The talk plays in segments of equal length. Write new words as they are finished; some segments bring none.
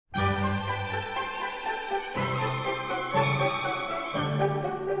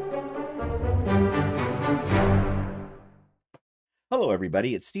Hello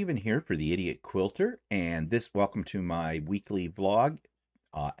everybody, it's Stephen here for the Idiot Quilter, and welcome to my weekly vlog,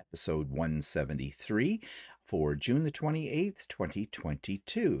 episode 173 for June the 28th,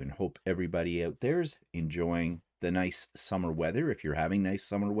 2022, and hope everybody out there is enjoying the nice summer weather. If you're having nice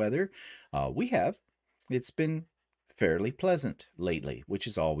summer weather, we have. It's been fairly pleasant lately, which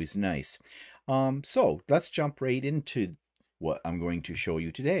is always nice. So let's jump right into what I'm going to show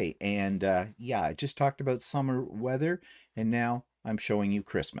you today. And yeah, I just talked about summer weather, and now I'm showing you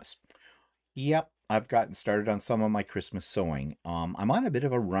Christmas. Yep, I've gotten started on some of my Christmas sewing. I'm on a bit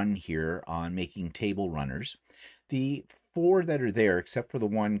of a run here on making table runners. The four that are there, except for the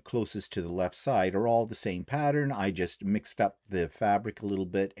one closest to the left side, are all the same pattern. I just mixed up the fabric a little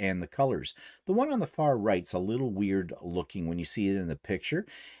bit and the colors. The one on the far right's a little weird looking when you see it in the picture.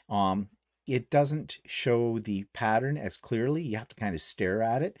 It doesn't show the pattern as clearly. You have to kind of stare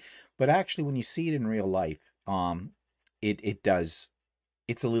at it. But actually, when you see it in real life, it does.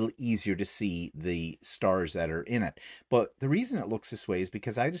 It's a little easier to see the stars that are in it. But the reason it looks this way is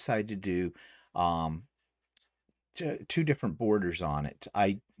because I decided to do two different borders on it.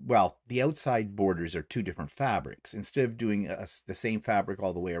 Well, the outside borders are two different fabrics. Instead of doing the same fabric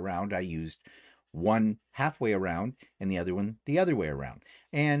all the way around, I used one halfway around and the other one the other way around.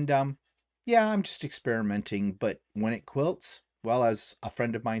 And yeah, I'm just experimenting, but when it quilts, well, as a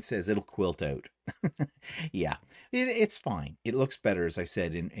friend of mine says, it'll quilt out. Yeah, it's fine. It looks better, as I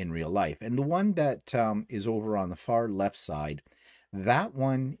said, in real life. And the one that is over on the far left side, that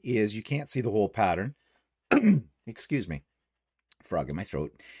one is, you can't see the whole pattern. Excuse me, frog in my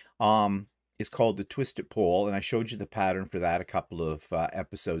throat. Is called the Twisted Pole, and I showed you the pattern for that a couple of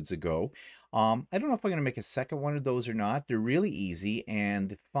episodes ago. I don't know if I'm going to make a second one of those or not. They're really easy, and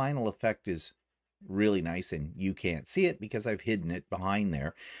the final effect is really nice, and you can't see it because I've hidden it behind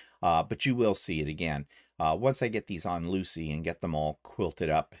there, but you will see it again. Once I get these on Lucy and get them all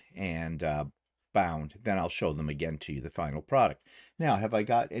quilted up and bound, then I'll show them again to you, the final product. Now, have I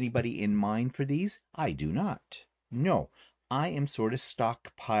got anybody in mind for these? I do not. No, I am sort of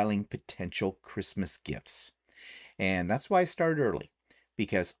stockpiling potential Christmas gifts. And that's why I started early,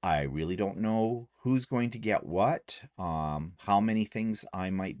 because I really don't know who's going to get what, how many things I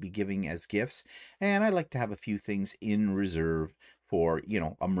might be giving as gifts, and I like to have a few things in reserve for,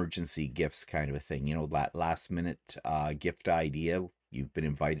 emergency gifts kind of a thing. That last minute gift idea. You've been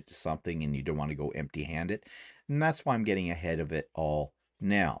invited to something and you don't want to go empty-handed, and that's why I'm getting ahead of it all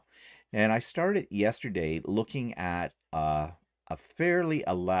now. And I started yesterday looking at a fairly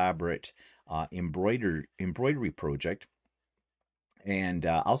elaborate embroidery project. And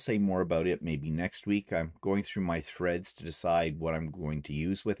I'll say more about it maybe next week. I'm going through my threads to decide what I'm going to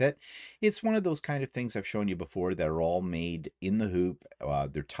use with it. It's one of those kind of things I've shown you before that are all made in the hoop.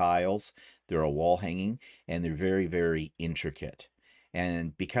 They're tiles, they're a wall hanging, and they're very, very intricate.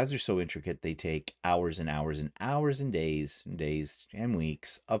 And because they're so intricate, they take hours and hours and hours and days and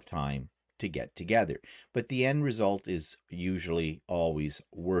weeks of time to get together. But the end result is usually always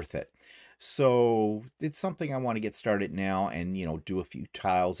worth it. So it's something I want to get started now and, do a few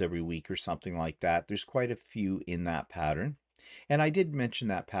tiles every week or something like that. There's quite a few in that pattern. And I did mention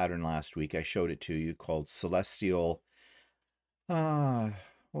that pattern last week. I showed it to you, called Celestial, what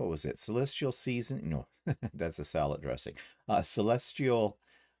was it? Celestial Season? No, that's a salad dressing. Celestial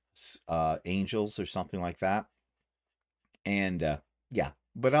Angels or something like that. And yeah,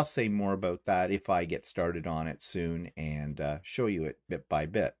 but I'll say more about that if I get started on it soon and show you it bit by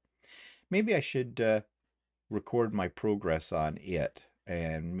bit. Maybe I should record my progress on it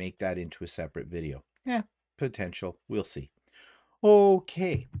and make that into a separate video. Yeah, potential. We'll see.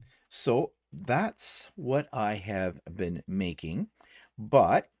 Okay, so that's what I have been making.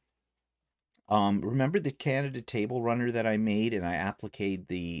 But remember the Canada table runner that I made, and I appliqued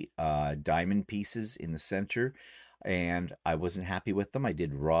the diamond pieces in the center, and I wasn't happy with them. I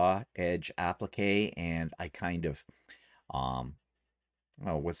did raw edge applique, and I kind of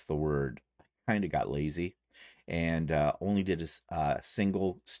oh, what's the word? Kind of got lazy and only did a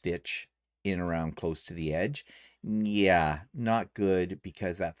single stitch in around close to the edge. Yeah, not good,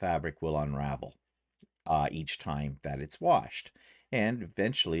 because that fabric will unravel each time that it's washed. And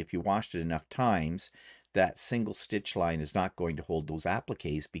eventually, if you washed it enough times, that single stitch line is not going to hold those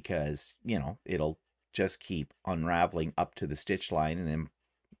appliques, because, it'll just keep unraveling up to the stitch line, and then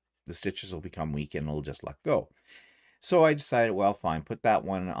the stitches will become weak and it'll just let go. So I decided, well, fine, put that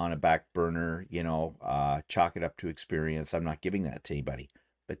one on a back burner, chalk it up to experience. I'm not giving that to anybody.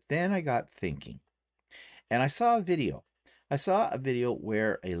 But then I got thinking, and I saw a video. I saw a video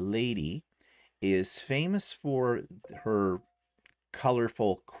where a lady is famous for her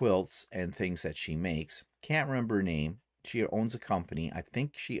colorful quilts and things that she makes. Can't remember her name. She owns a company. I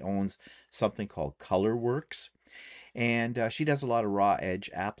think she owns something called Colorworks, and she does a lot of raw edge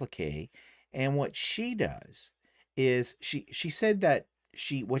applique. And what she does is she said that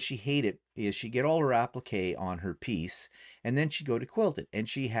what she hated is she get all her applique on her piece, and then she'd go to quilt it, and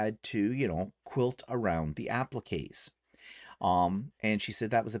she had to, quilt around the appliques. And she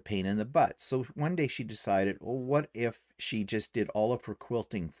said that was a pain in the butt. So one day she decided, well, what if she just did all of her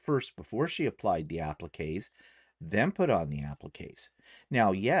quilting first before she applied the appliques, then put on the appliques?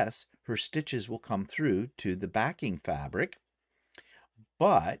 Now, yes, her stitches will come through to the backing fabric,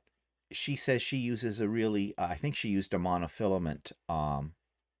 but she says she uses a really, I think she used a monofilament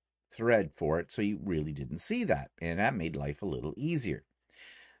thread for it, so you really didn't see that, and that made life a little easier.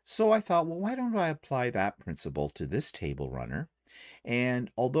 So I thought, well, why don't I apply that principle to this table runner?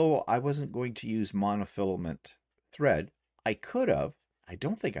 And although I wasn't going to use monofilament thread, I could have. I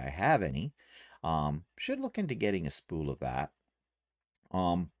don't think I have any. Should look into getting a spool of that.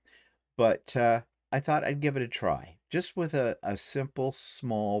 But I thought I'd give it a try, just with a simple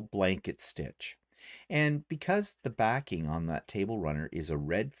small blanket stitch. And because the backing on that table runner is a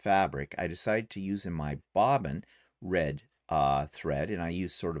red fabric, I decided to use in my bobbin red thread, and I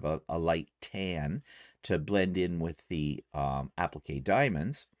used sort of a light tan to blend in with the applique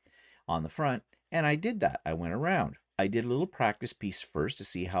diamonds on the front. And I did that. I went around. I did a little practice piece first to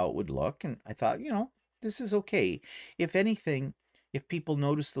see how it would look, and I thought, this is okay. If anything, if people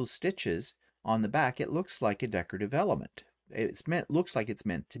notice those stitches on the back, it looks like a decorative element. Looks like it's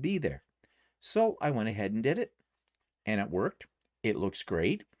meant to be there. So I went ahead and did it, and it worked. It looks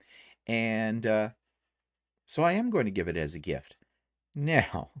great, and so I am going to give it as a gift.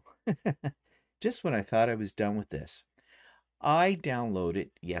 Now, just when I thought I was done with this, I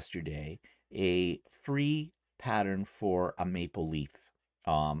downloaded yesterday a free pattern for a maple leaf.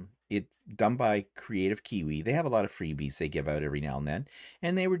 It's done by Creative Kiwi. They have a lot of freebies they give out every now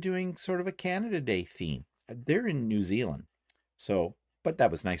and they were doing sort of a Canada Day theme. They're in New Zealand, so but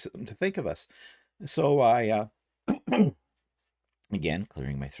that was nice of them to think of us. So I, again,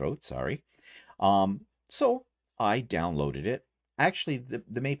 clearing my throat, sorry. So I downloaded it. Actually,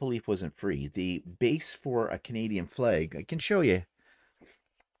 the maple leaf wasn't free. The base for a Canadian flag, I can show you.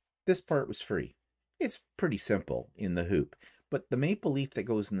 This part was free. It's pretty simple in the hoop, but the maple leaf that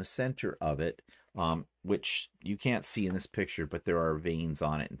goes in the center of it, which you can't see in this picture, but there are veins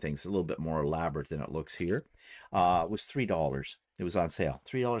on it and things, a little bit more elaborate than it looks here, was $3. It was on sale,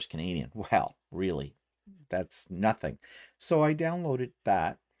 $3 Canadian. Well, really, that's nothing. So I downloaded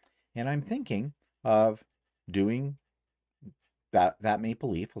that, and I'm thinking of doing that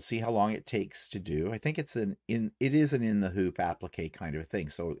maple leaf. We'll see how long it takes to do. I think it is an in the hoop applique kind of thing.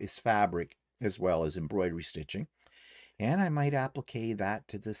 So it's fabric as well as embroidery stitching. And I might applique that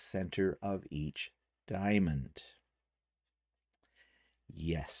to the center of each diamond.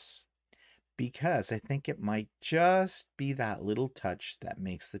 Yes, because I think it might just be that little touch that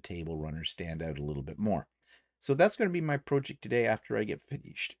makes the table runner stand out a little bit more. So that's going to be my project today after I get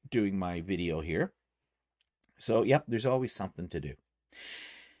finished doing my video here. So, yep, there's always something to do.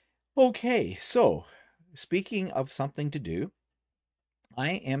 Okay, so speaking of something to do,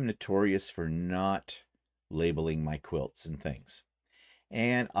 I am notorious for not labeling my quilts and things.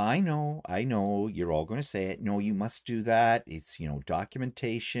 And I know, you're all going to say it. No, you must do that. It's,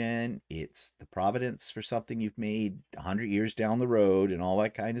 documentation. It's the provenance for something you've made 100 years down the road and all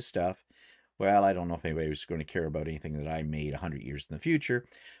that kind of stuff. Well, I don't know if anybody was going to care about anything that I made 100 years in the future.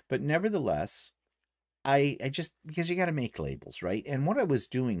 But nevertheless, I just, because you got to make labels, right? And what I was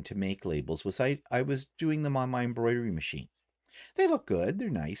doing to make labels was I was doing them on my embroidery machine. They look good, they're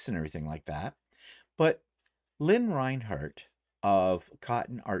nice and everything like that. But Lynn Reinhardt of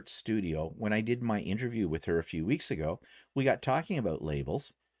Cotton Art Studio, when I did my interview with her a few weeks ago, we got talking about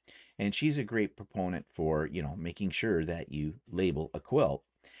labels, and she's a great proponent for, making sure that you label a quilt.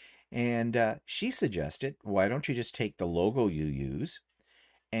 And she suggested, why don't you just take the logo you use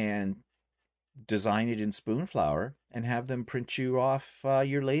and design it in Spoonflower and have them print you off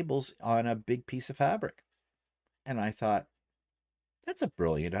your labels on a big piece of fabric. And I thought, that's a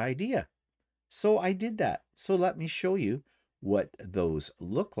brilliant idea. So I did that. So let me show you what those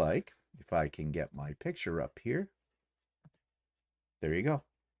look like. If I can get my picture up here. There you go.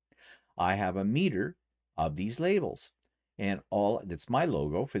 I have a meter of these labels. And that's my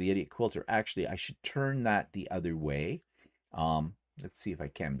logo for the Idiot Quilter. Actually, I should turn that the other way. Let's see if I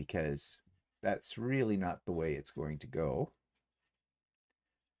can, because that's really not the way it's going to go.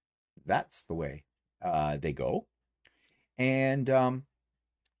 That's the way they go. And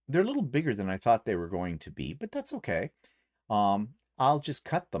they're a little bigger than I thought they were going to be, but that's okay. I'll just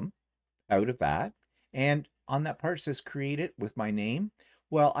cut them out of that. And on that part says create it with my name.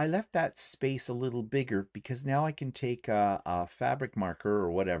 Well, I left that space a little bigger because now I can take a fabric marker or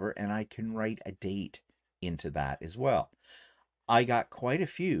whatever and I can write a date into that as well. I got quite a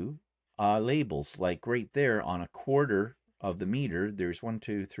few labels, like right there on a quarter of the meter. There's 1,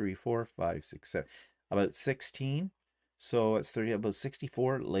 2, 3, 4, 5, 6, 7, about 16. So it's 30, about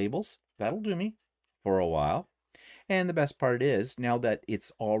 64 labels. That'll do me for a while. And the best part is, now that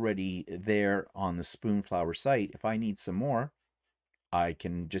it's already there on the Spoonflower site, if I need some more, I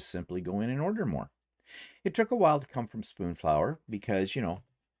can just simply go in and order more. It took a while to come from Spoonflower because,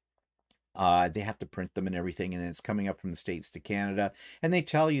 they have to print them and everything, and then it's coming up from the States to Canada, and they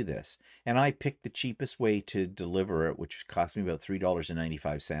tell you this. And I picked the cheapest way to deliver it, which cost me about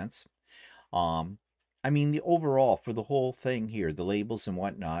 $3.95. I mean, the overall for the whole thing here, the labels and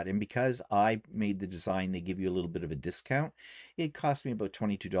whatnot, and because I made the design, they give you a little bit of a discount. It cost me about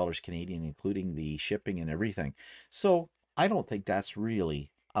 $22 Canadian, including the shipping and everything. So I don't think that's really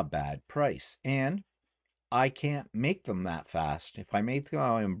a bad price. And I can't make them that fast. If I make them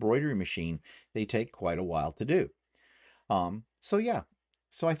on an embroidery machine, they take quite a while to do. So yeah,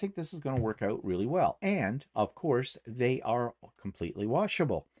 so I think this is going to work out really well. And of course, they are completely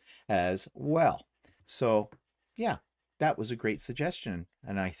washable as well. So yeah, that was a great suggestion.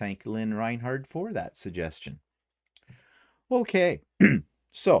 And I thank Lynn Reinhard for that suggestion. Okay,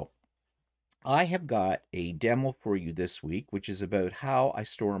 so I have got a demo for you this week, which is about how I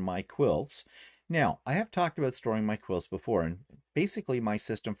store my quilts. Now, I have talked about storing my quilts before, and basically my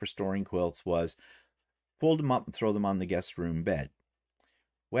system for storing quilts was fold them up and throw them on the guest room bed.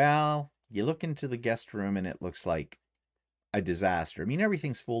 Well, you look into the guest room and it looks like a disaster. I mean,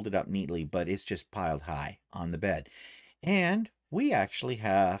 everything's folded up neatly, but it's just piled high on the bed. And we actually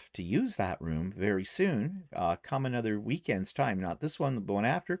have to use that room very soon, come another weekend's time. Not this one, the one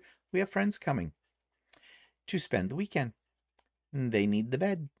after. We have friends coming to spend the weekend. They need the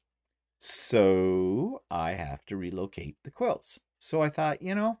bed. So I have to relocate the quilts. So I thought,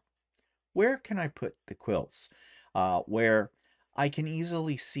 where can I put the quilts where I can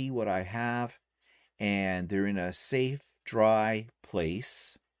easily see what I have and they're in a safe, dry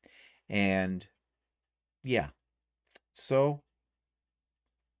place. And yeah, so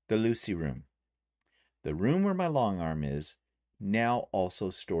the Lucy room, the room where my long arm is, now also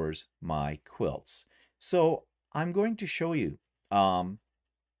stores my quilts. So I'm going to show you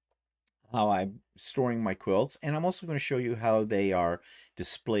how I'm storing my quilts, and I'm also going to show you how they are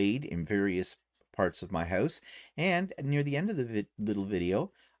displayed in various parts of my house. And near the end of the little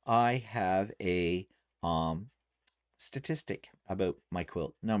video, I have a statistic about my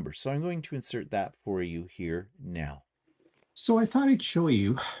quilt numbers. So I'm going to insert that for you here now. So I thought I'd show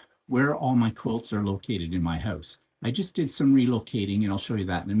you where all my quilts are located in my house. I just did some relocating, and I'll show you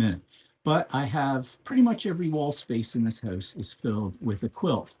that in a minute. But I have pretty much every wall space in this house is filled with a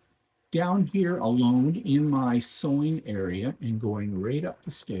quilt. Down here alone in my sewing area and going right up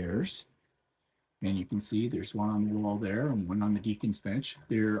the stairs, and you can see there's one on the wall there and one on the deacon's bench.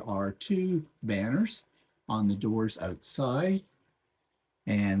 There are two banners on the doors outside.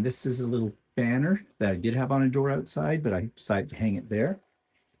 And this is a little banner that I did have on a door outside, but I decided to hang it there.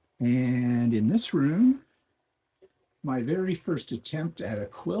 And in this room, my very first attempt at a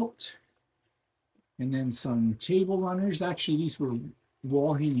quilt, and then some table runners. Actually, these were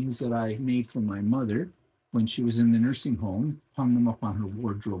wall hangings that I made for my mother when she was in the nursing home, hung them up on her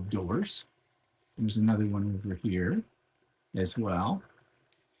wardrobe doors. There's another one over here as well.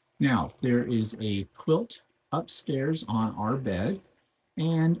 Now, there is a quilt upstairs on our bed,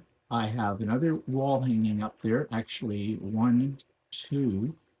 and I have another wall hanging up there. Actually,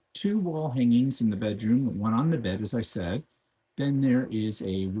 two wall hangings in the bedroom, one on the bed, as I said. Then there is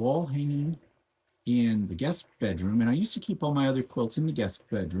a wall hanging in the guest bedroom, and I used to keep all my other quilts in the guest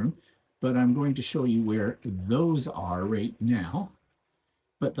bedroom, but I'm going to show you where those are right now.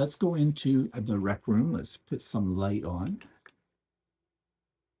 But let's go into the rec room. Let's put some light on.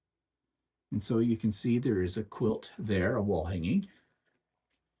 And so you can see there is a quilt there, a wall hanging,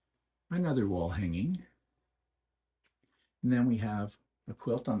 another wall hanging, and then we have a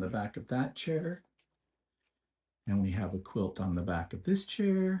quilt on the back of that chair, and we have a quilt on the back of this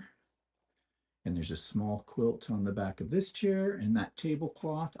chair, and there's a small quilt on the back of this chair, and that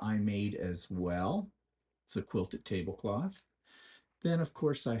tablecloth I made as well. It's a quilted tablecloth. Then, of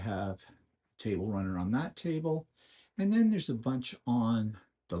course, I have a table runner on that table, and then there's a bunch on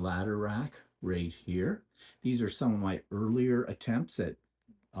the ladder rack right here. These are some of my earlier attempts at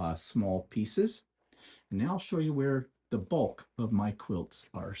small pieces. And now I'll show you where the bulk of my quilts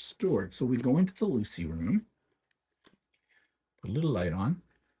are stored. So we go into the Lucy room, put a little light on.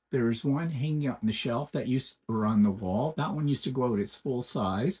 There's one hanging up on the shelf that or on the wall. That one used to go out its full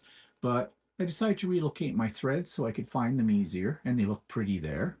size, but I decided to relocate my threads so I could find them easier, and they look pretty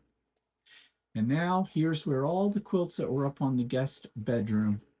there. And now here's where all the quilts that were up on the guest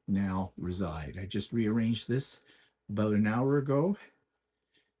bedroom now reside. I just rearranged this about an hour ago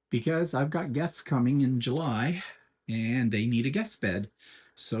because I've got guests coming in July and they need a guest bed.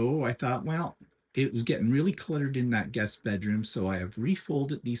 So I thought, well, it was getting really cluttered in that guest bedroom. So I have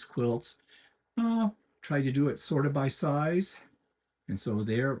refolded these quilts, tried to do it sort of by size. And so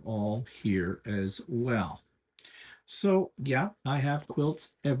they're all here as well. So yeah, I have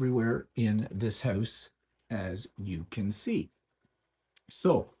quilts everywhere in this house, as you can see.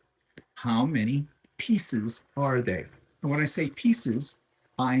 So how many pieces are they? And when I say pieces,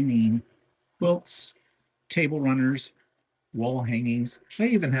 I mean quilts, table runners, wall hangings. I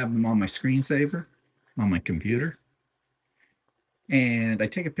even have them on my screensaver on my computer. And I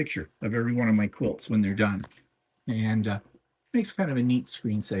take a picture of every one of my quilts when they're done. And makes kind of a neat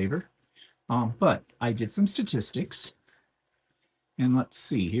screensaver. But I did some statistics. And let's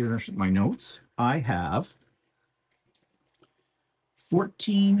see, here's my notes. I have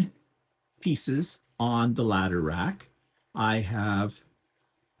 14 pieces on the ladder rack. I have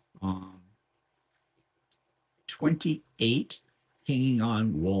 28 hanging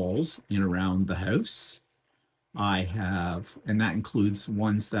on walls and around the house. I have, and that includes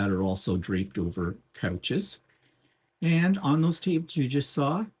ones that are also draped over couches. And on those tables you just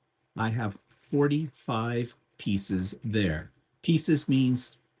saw, I have 45 pieces there. Pieces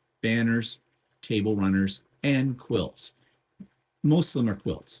means banners, table runners, and quilts. Most of them are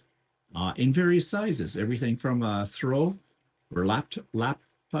quilts in various sizes, everything from a throw or lap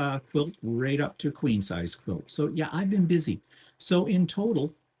quilt right up to a queen size quilt. So yeah, I've been busy. So in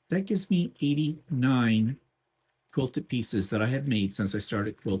total, that gives me 89 quilted pieces that I have made since I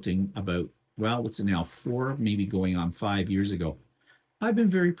started quilting about, well, what's it now, 4, maybe going on 5 years ago. I've been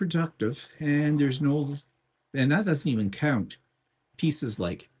very productive, and and that doesn't even count pieces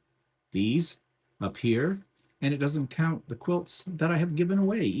like these up here, and it doesn't count the quilts that I have given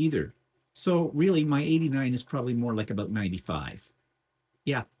away either. So really, my 89 is probably more like about 95.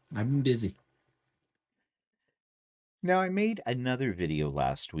 Yeah, I've been busy. Now, I made another video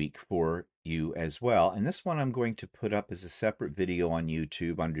last week for you as well, and this one I'm going to put up as a separate video on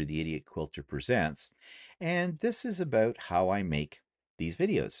YouTube under The Idiot Quilter Presents, and this is about how I make these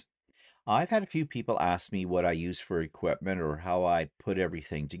videos. I've had a few people ask me what I use for equipment or how I put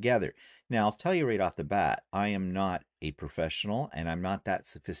everything together. Now, I'll tell you right off the bat, I am not a professional and I'm not that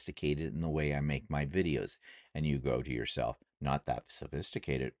sophisticated in the way I make my videos. And you go to yourself, not that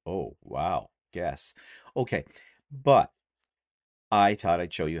sophisticated. Oh, wow, guess. Okay, but I thought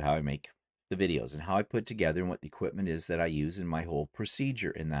I'd show you how I make the videos and how I put together and what the equipment is that I use in my whole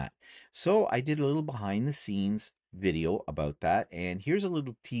procedure in that. So I did a little behind the scenes video about that, and here's a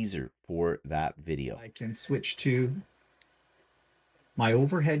little teaser for that video. I can switch to my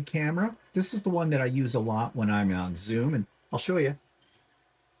overhead camera. This is the one that I use a lot when I'm on Zoom, and I'll show you.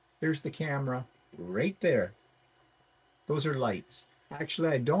 There's the camera right there. Those are lights. Actually,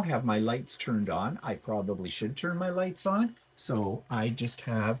 I don't have my lights turned on. I probably should turn my lights on. So I just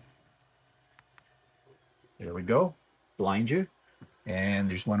have, there we go, blind you. And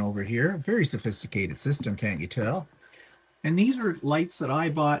there's one over here. Very sophisticated system, can't you tell? And these are lights that I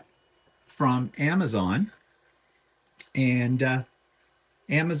bought from Amazon. And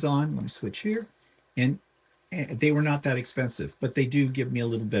Amazon, let me switch here. And they were not that expensive, but they do give me a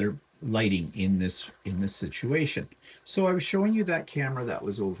little better lighting in this situation. So I was showing you that camera that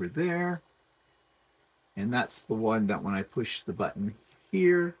was over there, and that's the one that when I push the button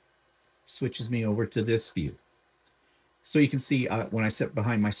here switches me over to this view. So you can see when I sit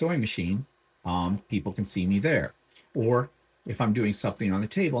behind my sewing machine, people can see me there, or if I'm doing something on the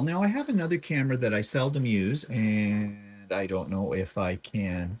table. Now I have another camera that I seldom use, and I don't know if I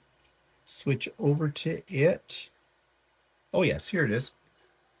can switch over to it. Oh yes, here it is.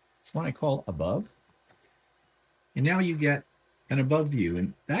 It's one I call above. And now you get an above view,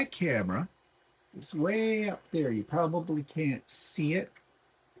 and that camera is way up there. You probably can't see it.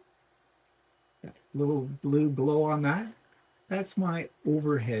 That little blue glow on that. That's my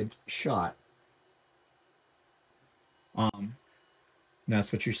overhead shot.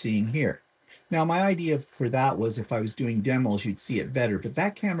 That's what you're seeing here. Now, my idea for that was if I was doing demos, you'd see it better, but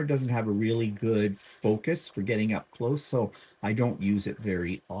that camera doesn't have a really good focus for getting up close, so I don't use it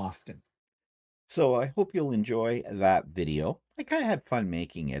very often. So I hope you'll enjoy that video. I kind of had fun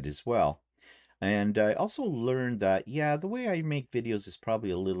making it as well. And I also learned that, yeah, the way I make videos is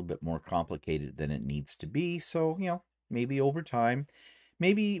probably a little bit more complicated than it needs to be. So, maybe over time,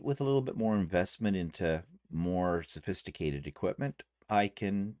 maybe with a little bit more investment into more sophisticated equipment, I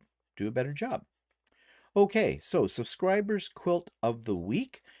can do a better job. Okay, so subscribers quilt of the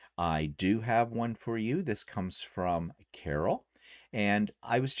week. I do have one for you. This comes from Carol. And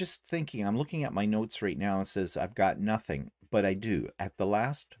I was just thinking, I'm looking at my notes right now and it says I've got nothing, but I do. At the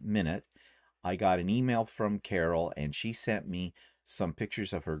last minute, I got an email from Carol and she sent me some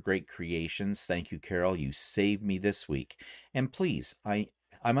pictures of her great creations. Thank you, Carol. You saved me this week. And please,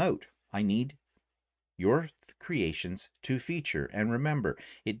 I'm out. I need your creations to feature. And remember,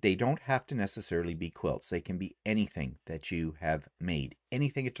 they don't have to necessarily be quilts. They can be anything that you have made,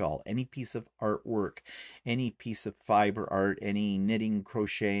 anything at all, any piece of artwork, any piece of fiber art, any knitting,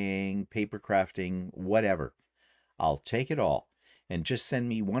 crocheting, paper crafting, whatever. I'll take it all. And just send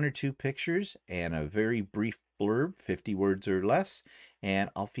me one or two pictures and a very brief blurb, 50 words or less, and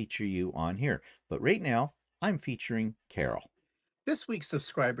I'll feature you on here. But right now, I'm featuring Carol. This week's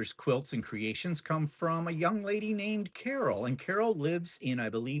subscribers' quilts and creations come from a young lady named Carol, and Carol lives in, I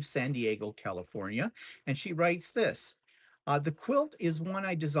believe, San Diego, California, and she writes this. The quilt is one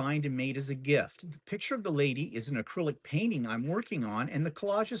I designed and made as a gift. The picture of the lady is an acrylic painting I'm working on, and the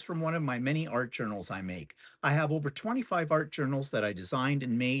collage is from one of my many art journals I make. I have over 25 art journals that I designed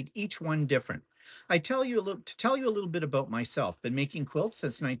and made, each one different. To tell you a little bit about myself. Been making quilts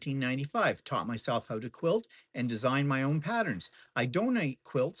since 1995. Taught myself how to quilt and design my own patterns. I donate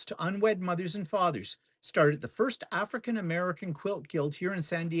quilts to unwed mothers and fathers. Started the first African American Quilt Guild here in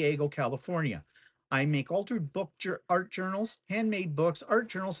San Diego, California. I make altered art journals, handmade books, art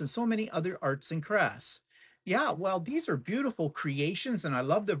journals, and so many other arts and crafts. Yeah, well, these are beautiful creations, and I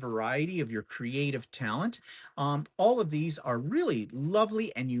love the variety of your creative talent. All of these are really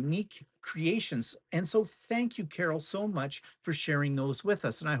lovely and unique creations. And so thank you, Carol, so much for sharing those with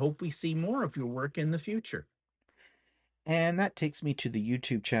us. And I hope we see more of your work in the future. And that takes me to the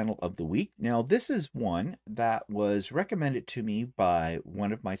YouTube channel of the week. Now, this is one that was recommended to me by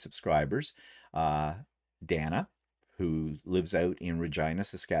one of my subscribers, uh, Dana, who lives out in Regina,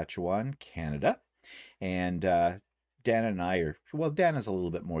 Saskatchewan, Canada. And Dana and I are, well, Dana's a little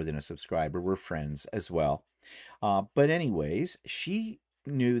bit more than a subscriber. We're friends as well. But, anyways, she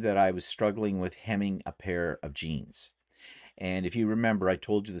knew that I was struggling with hemming a pair of jeans. And if you remember, I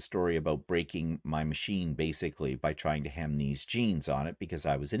told you the story about breaking my machine basically by trying to hem these jeans on it because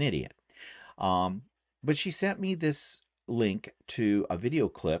I was an idiot. Um, but she sent me this link to a video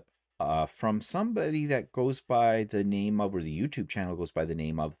clip from somebody that goes by the name of, or the YouTube channel goes by the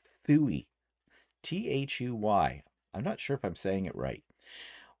name of Thuy, Thuy. I'm not sure if I'm saying it right.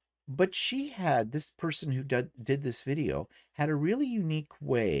 But this person who did this video had a really unique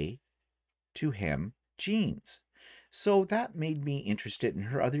way to hem jeans. So that made me interested in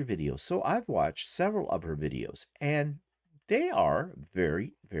her other videos. So I've watched several of her videos and they are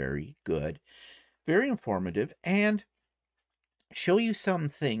very, very good, very informative, and show you some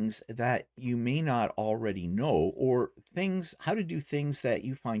things that you may not already know, or things, how to do things that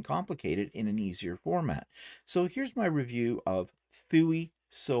you find complicated in an easier format. So here's my review of Thuy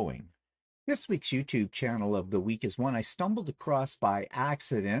Sewing. This week's YouTube channel of the week is one I stumbled across by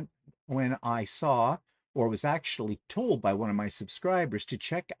accident when I saw, or was actually told by one of my subscribers to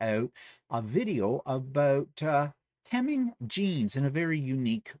check out a video about hemming jeans in a very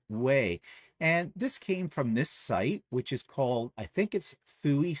unique way. And this came from this site, which is called, I think it's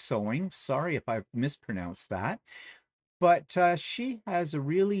Thuy Sewing. Sorry if I mispronounced that. But she has a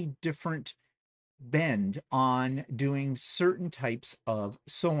really different bend on doing certain types of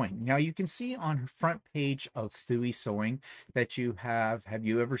sewing. Now you can see on her front page of Thuy Sewing that have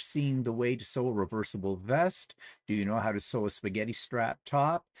you ever seen the way to sew a reversible vest? Do you know how to sew a spaghetti strap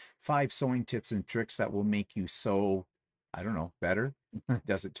top? 5 sewing tips and tricks that will make you sew, I don't know, better.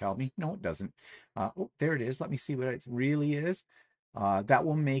 Does it tell me? No, it doesn't. Oh, there it is. Let me see what it really is. That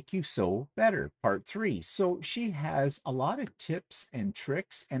will make you sew better, part 3. So she has a lot of tips and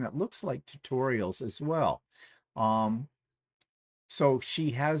tricks, and it looks like tutorials as well. So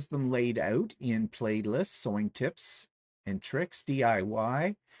she has them laid out in playlists, sewing tips and tricks,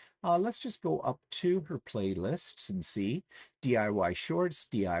 DIY. Let's just go up to her playlists and see DIY shorts,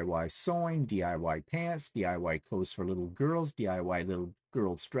 DIY sewing, DIY pants, DIY clothes for little girls, DIY little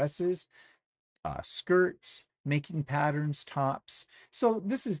girls' dresses, skirts, making patterns, tops. So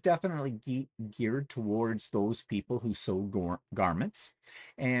this is definitely geared towards those people who sew garments.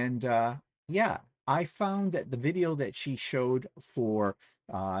 And yeah, I found that the video that she showed for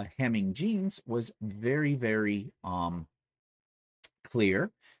hemming jeans was very, very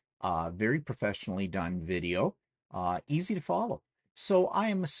clear, very professionally done video, easy to follow. So I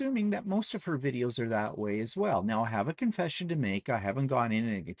am assuming that most of her videos are that way as well. Now, I have a confession to make. I haven't gone in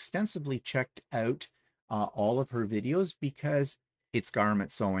and extensively checked out all of her videos because it's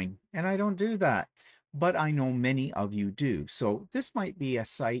garment sewing, and I don't do that. But I know many of you do. So this might be a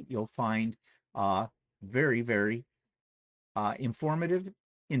site you'll find very, very informative,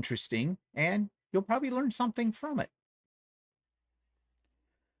 interesting, and you'll probably learn something from it.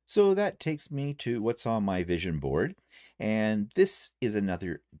 So that takes me to what's on my vision board. And this is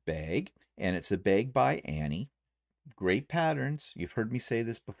another bag, and it's a bag by Annie. Great patterns. You've heard me say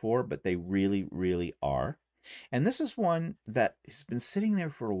this before, but they really, really are. And this is one that has been sitting there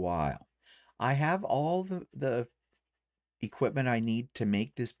for a while. I have all the equipment I need to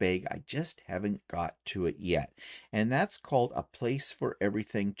make this bag. I just haven't got to it yet. And that's called a Place for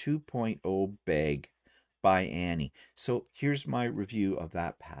Everything 2.0 bag by Annie. So here's my review of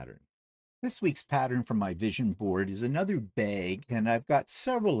that pattern. This week's pattern from my vision board is another bag, and I've got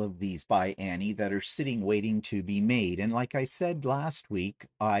several of these by Annie that are sitting waiting to be made. And like I said last week,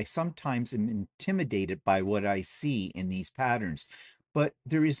 I sometimes am intimidated by what I see in these patterns, but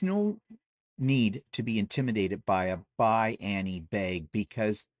there is no need to be intimidated by a by Annie bag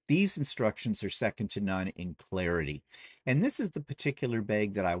because these instructions are second to none in clarity. And this is the particular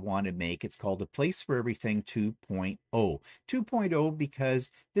bag that I want to make. It's called A Place for Everything 2.0. 2.0 because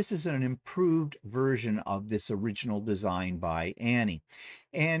this is an improved version of this original design by Annie.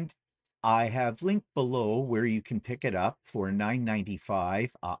 And I have linked below where you can pick it up for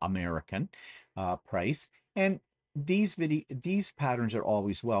 $9.95 American price. And these patterns are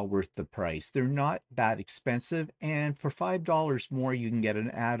always well worth the price. They're not that expensive, and for $5 more you can get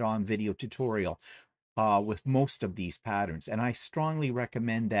an add-on video tutorial with most of these patterns. And I strongly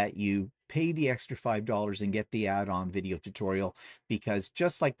recommend that you pay the extra $5 and get the add-on video tutorial, because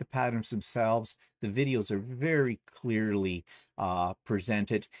just like the patterns themselves, the videos are very clearly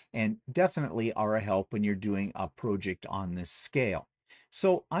presented and definitely are a help when you're doing a project on this scale.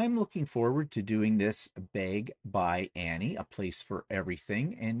 So I'm looking forward to doing this bag by Annie, A Place for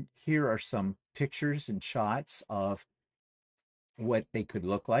Everything. And here are some pictures and shots of what they could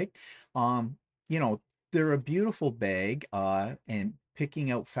look like. Um, you know, they're a beautiful bag, and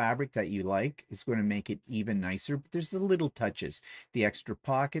picking out fabric that you like is going to make it even nicer. But there's the little touches, the extra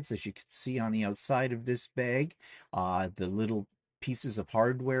pockets, as you can see on the outside of this bag, the little pieces of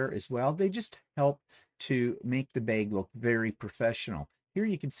hardware as well. They just help to make the bag look very professional. Here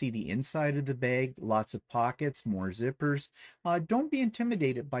you can see the inside of the bag, lots of pockets, more zippers. Don't be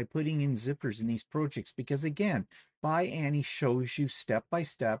intimidated by putting in zippers in these projects because, again, by Annie shows you step by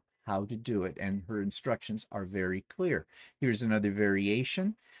step how to do it, and her instructions are very clear. Here's another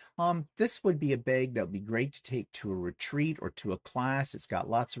variation. This would be a bag that would be great to take to a retreat or to a class. It's got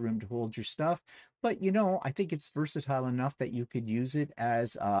lots of room to hold your stuff, but I think it's versatile enough that you could use it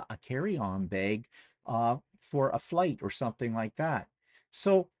as a carry-on bag for a flight or something like that.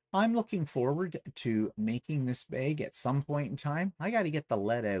 So I'm looking forward to making this bag at some point in time. I got to get the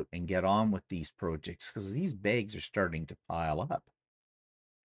lead out and get on with these projects because these bags are starting to pile up.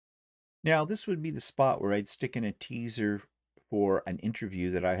 Now, this would be the spot where I'd stick in a teaser for an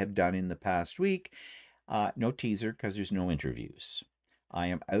interview that I have done in the past week. No teaser because there's no interviews. I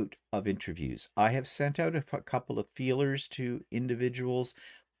am out of interviews. I have sent out a couple of feelers to individuals,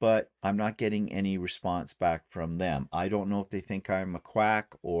 but I'm not getting any response back from them. I don't know if they think I'm a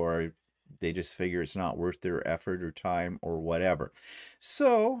quack or they just figure it's not worth their effort or time or whatever.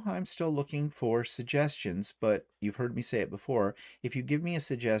 So I'm still looking for suggestions, but you've heard me say it before. If you give me a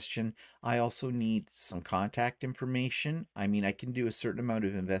suggestion, I also need some contact information. I mean, I can do a certain amount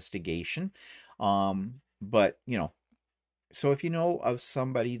of investigation, but so if you know of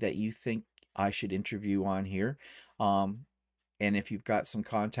somebody that you think I should interview on here, um, and if you've got some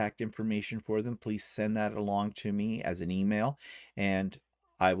contact information for them, please send that along to me as an email, and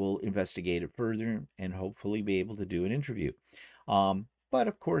I will investigate it further and hopefully be able to do an interview. But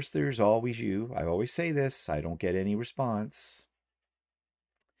of course, there's always you. I always say this, I don't get any response.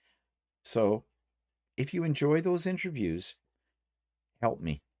 So if you enjoy those interviews, help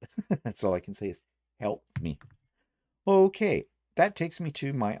me. That's all I can say is help me. Okay, that takes me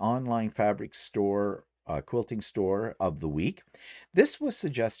to my online fabric store, quilting store of the week. This was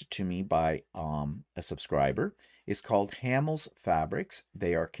suggested to me by a subscriber. It's called Hamels Fabrics.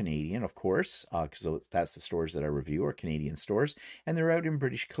 They are Canadian, of course, because that's the stores that I review are Canadian stores, and they're out in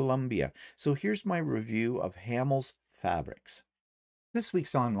British Columbia. So here's my review of Hamels Fabrics. This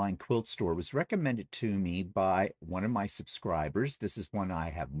week's online quilt store was recommended to me by one of my subscribers. This is one I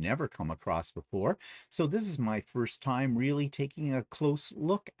have never come across before. So this is my first time really taking a close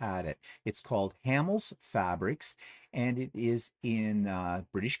look at it. It's called Hamels Fabrics, and it is in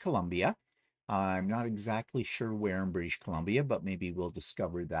British Columbia. I'm not exactly sure where in British Columbia, but maybe we'll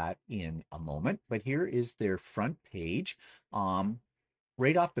discover that in a moment. But here is their front page. Um,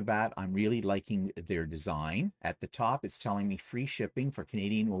 Right off the bat, I'm really liking their design. At the top, it's telling me free shipping for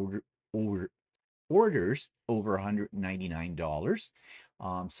Canadian order, orders over $199.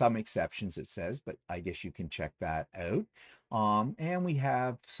 Some exceptions, it says, but I guess you can check that out. And we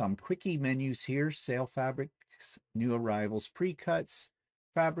have some quickie menus here: sale fabrics, new arrivals, pre-cuts,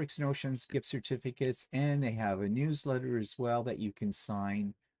 fabrics, notions, gift certificates, and they have a newsletter as well that you can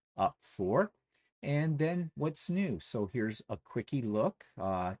sign up for. And then what's new? So here's a quickie look.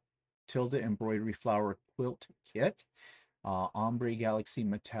 Tilda embroidery flower quilt kit, ombre galaxy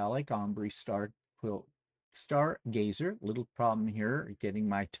metallic, ombre star quilt stargazer. Little problem here getting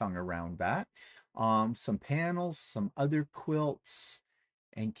my tongue around that. Some panels, some other quilts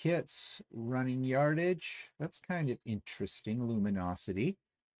and kits, running yardage. That's kind of interesting. Luminosity.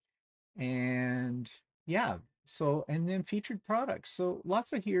 And yeah, so and then featured products. So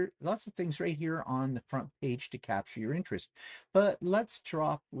lots of things right here on the front page to capture your interest. But let's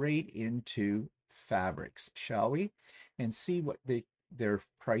drop right into fabrics, shall we? And see what their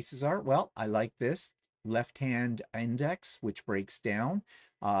prices are. Well, I like this left-hand index, which breaks down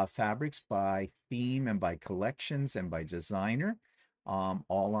fabrics by theme and by collections and by designer,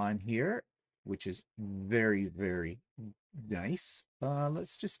 all on here, which is very, very nice.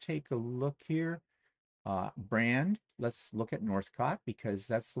 Let's just take a look here. Brand, let's look at Northcott because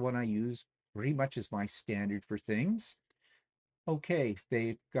that's the one I use pretty much as my standard for things. Okay,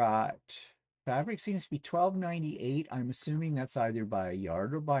 they've got fabric seems to be $12.98. I'm assuming that's either by a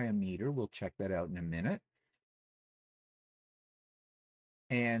yard or by a meter. We'll check that out in a minute.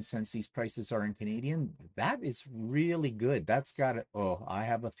 And since these prices are in Canadian, that is really good. That's got it. Oh, I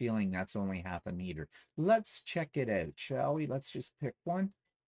have a feeling that's only half a meter. Let's check it out, shall we? Let's just pick one.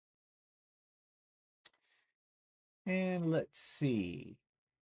 And let's see.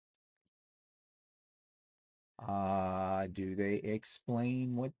 Do they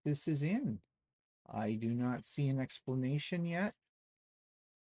explain what this is in? I do not see an explanation yet.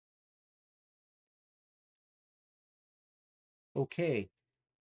 Okay,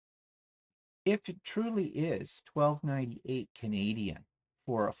 if it truly is $12.98 Canadian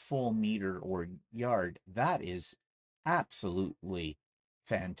for a full meter or yard, that is absolutely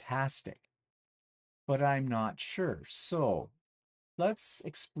fantastic. But I'm not sure. So let's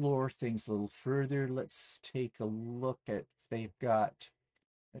explore things a little further. Let's take a look at, they've got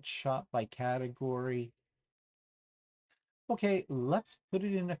it shop by category. Okay, let's put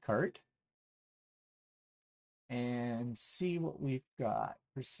it in a cart and see what we've got.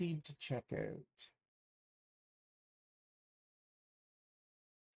 Proceed to checkout.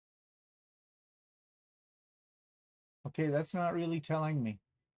 Okay, that's not really telling me,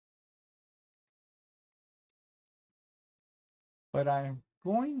 but I'm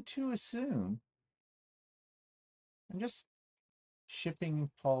going to assume I'm just shipping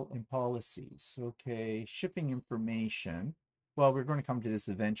and policies. Okay, shipping information. Well, we're going to come to this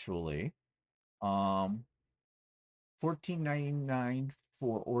eventually. Um, 14.99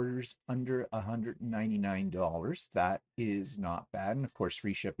 for orders under $199. That is not bad. And of course,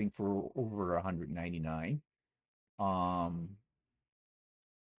 free shipping for over 199.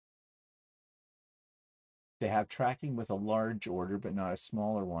 They have tracking with a large order, but not a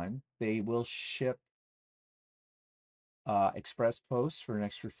smaller one. They will ship express post for an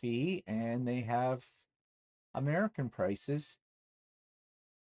extra fee, and they have American prices.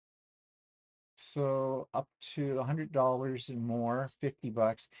 So up to $100 and more, 50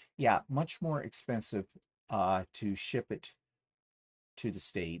 bucks. Yeah, much more expensive to ship it to the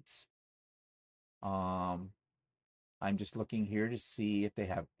States. Um, I'm just looking here to see if they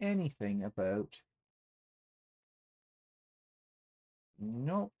have anything about.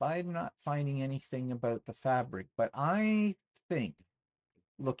 Nope, I'm not finding anything about the fabric, but I think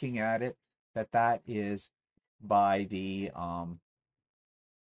looking at it that that is by the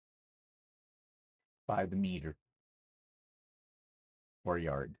meter or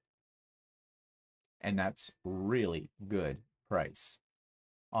yard, and that's really good price.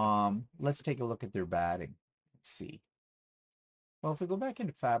 Let's take a look at their batting. Let's see. Well, if we go back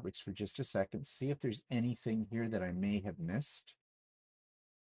into fabrics for just a second, see if there's anything here that I may have missed.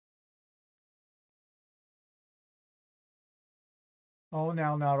 Oh,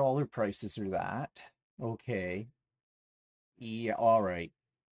 now not all their prices are that. Okay. Yeah, all right.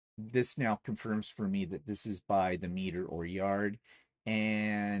 This now confirms for me that this is by the meter or yard.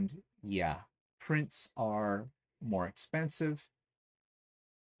 And yeah, prints are more expensive.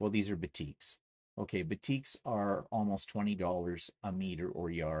 Well, these are batiks. Okay, batiks are almost $20 a meter or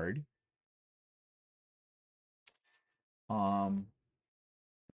yard. Um,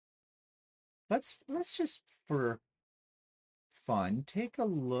 let's just for fun take a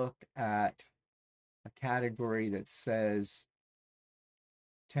look at a category that says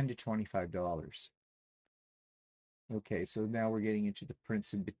 10 to $25. Okay, so now we're getting into the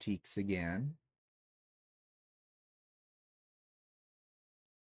prints and batiks again.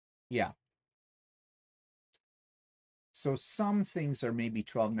 Yeah. So some things are maybe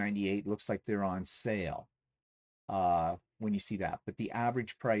 $12.98. Looks like they're on sale when you see that. But the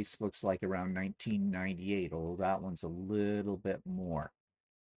average price looks like around $19.98, although that one's a little bit more.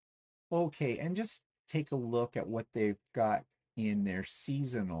 Okay, and just take a look at what they've got in their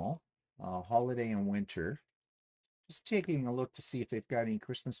seasonal, holiday and winter. Just taking a look to see if they've got any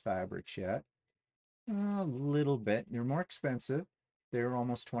Christmas fabrics yet. A little bit. They're more expensive. They're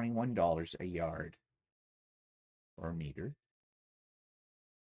almost $21 a yard or a meter.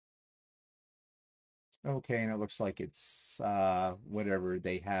 Okay, and it looks like it's whatever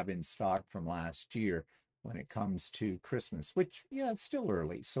they have in stock from last year when it comes to Christmas, which, yeah, it's still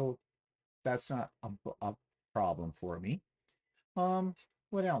early, so that's not a problem for me. Um,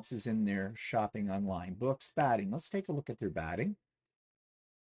 what else is in there shopping online? Books, batting. Let's take a look at their batting.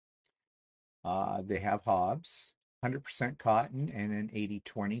 They have Hobbs, 100% cotton and an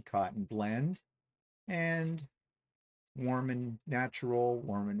 80/20 cotton blend, and warm and natural,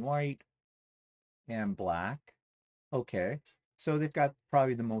 warm and white, and black. Okay, so they've got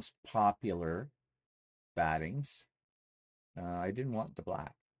probably the most popular battings. I didn't want the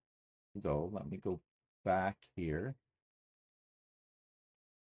black, though. Let me go back here.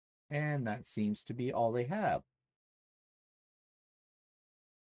 And that seems to be all they have.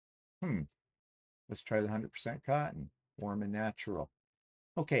 Hmm, let's try the 100% cotton, warm and natural.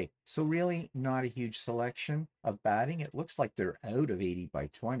 Okay, so really not a huge selection of batting. It looks like they're out of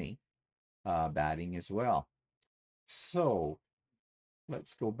 80/20 batting as well. So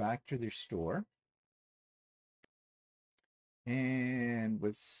let's go back to their store. And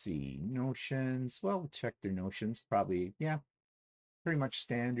let's see, notions. Well, we'll check their notions. Probably, yeah, pretty much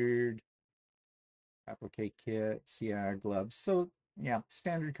standard applique kits, yeah, gloves. So yeah,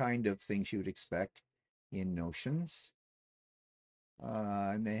 standard kind of things you would expect in notions.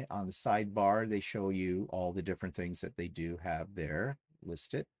 And they on the sidebar they show you all the different things that they do have there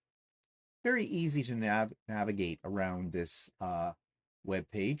listed. Very easy to navigate around this web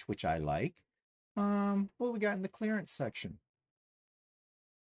page, which I like. What we got in the clearance section?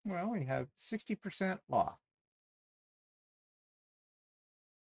 Well, we have 60% off.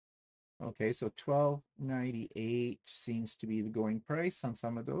 Okay, so $12.98 seems to be the going price on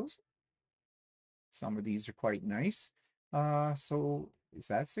some of those. Some of these are quite nice. So is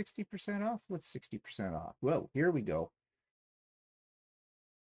that 60% off? What's 60% off? Whoa, here we go.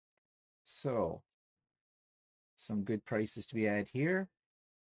 So some good prices to be had here.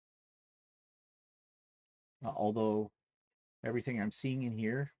 Although everything I'm seeing in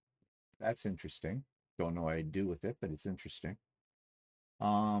here, that's interesting. Don't know what I'd do with it, but it's interesting.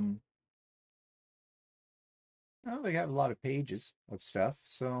 Um, well, they have a lot of pages of stuff,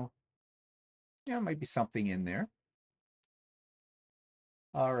 so yeah, might be something in there.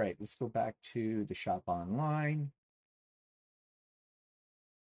 All right, let's go back to the shop online.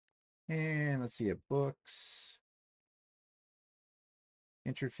 And let's see at books,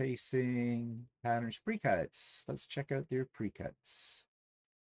 interfacing, patterns, precuts. Let's check out their precuts.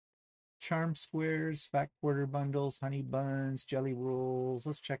 Charm squares, fat quarter bundles, honey buns, jelly rolls.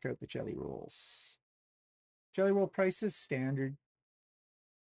 Let's check out the jelly rolls. Jelly roll prices, standard.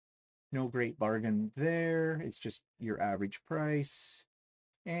 No great bargain there. It's just your average price.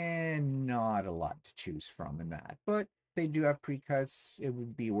 And not a lot to choose from in that. But they do have precuts. It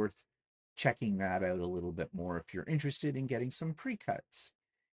would be worth checking that out a little bit more if you're interested in getting some precuts.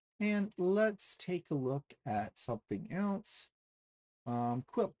 And let's take a look at something else.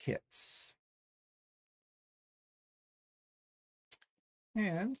 Quilt kits.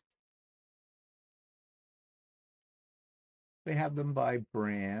 And they have them by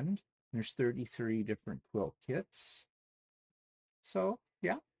brand. There's 33 different quilt kits. So,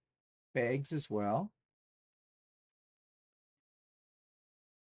 yeah, bags as well.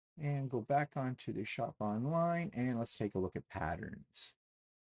 And go back onto the shop online and let's take a look at patterns.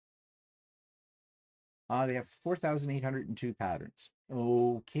 They have 4,802 patterns.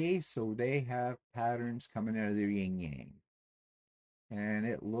 Okay, so they have patterns coming out of their yin yang. And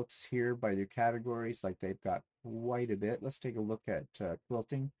it looks here by their categories like they've got quite a bit. Let's take a look at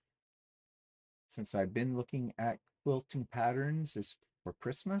quilting. Since I've been looking at quilting patterns is for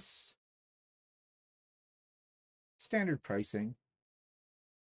Christmas. Standard pricing.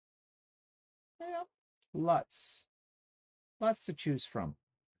 Yeah, lots to choose from.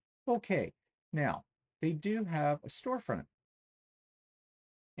 Okay, now they do have a storefront,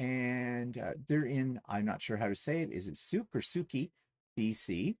 and they're in, I'm not sure how to say it. Is it Souk or Suki,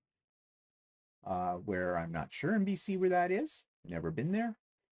 BC? Where I'm not sure in BC where that is. Never been there,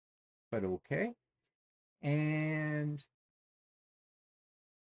 but okay. And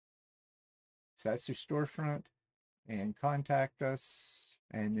so that's their storefront. And contact us.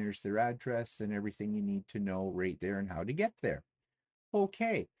 And there's their address and everything you need to know right there and how to get there.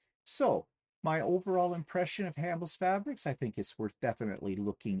 Okay, so my overall impression of Hamels Fabrics, I think it's worth definitely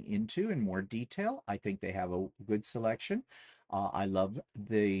looking into in more detail. I think they have a good selection. I love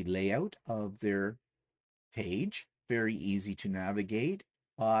the layout of their page, very easy to navigate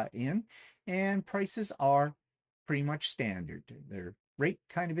in, and prices are pretty much standard. They're right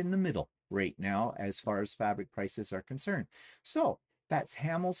kind of in the middle right now as far as fabric prices are concerned. So that's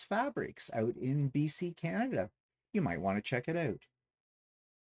Hamels Fabrics out in BC, Canada. You might want to check it out.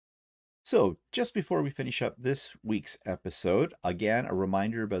 So, just before we finish up this week's episode, again, a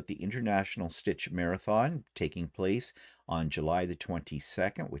reminder about the International Stitch Marathon taking place on July the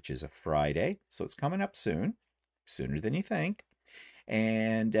 22nd, which is a Friday. So, it's coming up soon, sooner than you think.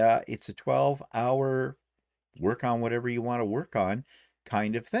 And it's a 12-hour work on whatever you want to work on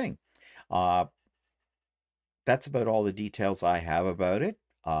kind of thing. That's about all the details I have about it.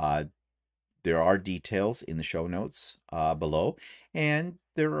 There are details in the show notes below, and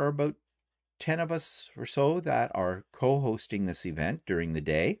there are about 10 of us or so that are co-hosting this event during the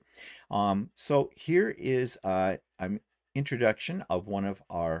day. So here is an introduction of one of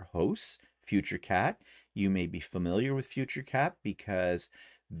our hosts, Future Cat. You may be familiar with Future Cat because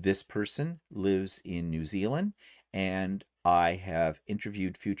this person lives in New Zealand, and I have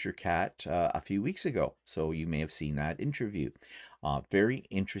interviewed Future Cat a few weeks ago. So you may have seen that interview. Very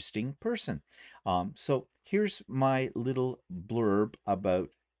interesting person. So here's my little blurb about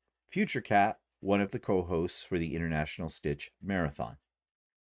Future Cat, one of the co-hosts for the International Stitch Marathon.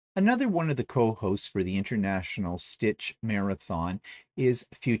 Another one of the co-hosts for the International Stitch Marathon is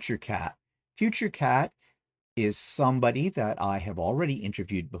Future Cat. Future Cat is somebody that I have already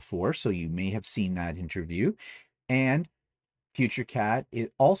interviewed before, so you may have seen that interview. And Future Cat,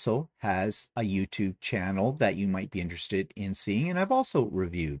 it also has a YouTube channel that you might be interested in seeing, and I've also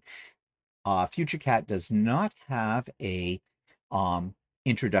reviewed. Future Cat does not have a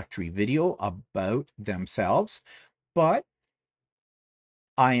introductory video about themselves, but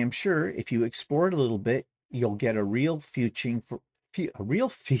I am sure if you explore it a little bit, you'll get a real feeling, for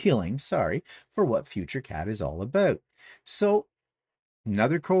what Future Cat is all about. So,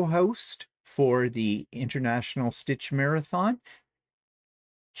 another co-host for the International Stitch Marathon.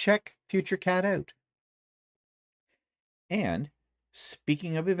 Check Future Cat out. And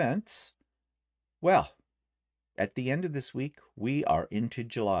speaking of events, well, at the end of this week, we are into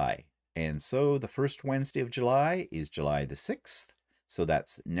July. And so the first Wednesday of July is July the 6th. So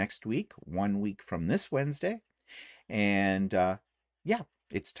that's next week, 1 week from this Wednesday. And yeah,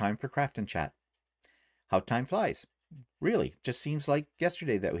 it's time for Craft and Chat. How time flies. Really, just seems like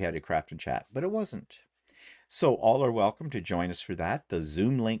yesterday that we had a Craft and Chat, but it wasn't. So all are welcome to join us for that. The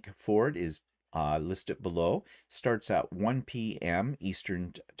Zoom link for it is listed below. Starts at 1 p.m.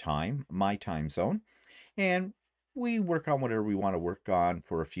 Eastern Time, my time zone. And we work on whatever we want to work on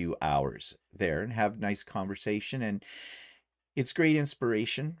for a few hours there and have nice conversation. And it's great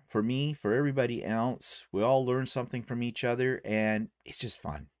inspiration for me, for everybody else. We all learn something from each other, and it's just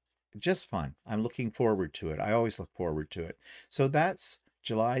fun. Just fun. I'm looking forward to it. I always look forward to it. So that's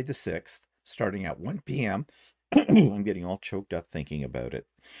July the 6th, starting at 1 p.m. I'm getting all choked up thinking about it.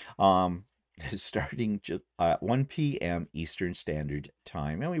 Starting at 1 p.m. Eastern Standard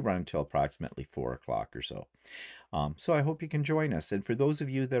Time, and we run until approximately 4 o'clock or so. So I hope you can join us. And for those of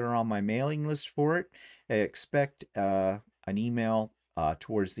you that are on my mailing list for it, expect an email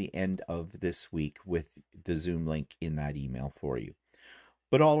towards the end of this week with the Zoom link in that email for you.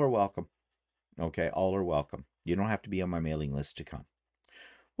 But all are welcome. Okay, all are welcome. You don't have to be on my mailing list to come.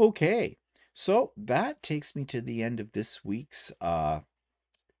 Okay, so that takes me to the end of this week's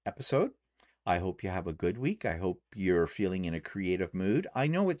episode. I hope you have a good week. I hope you're feeling in a creative mood. I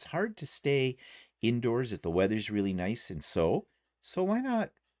know it's hard to stay indoors if the weather's really nice and so why not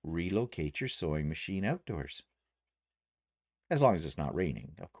relocate your sewing machine outdoors? As long as it's not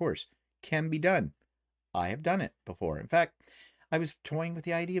raining, of course. Can be done. I have done it before. In fact, I was toying with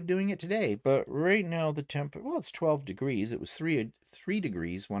the idea of doing it today, but right now the well, it's 12 degrees. It was 3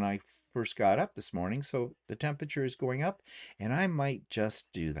 degrees when I first got up this morning, so the temperature is going up, and I might just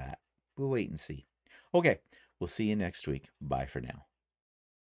do that. We'll wait and see. Okay, we'll see you next week. Bye for now.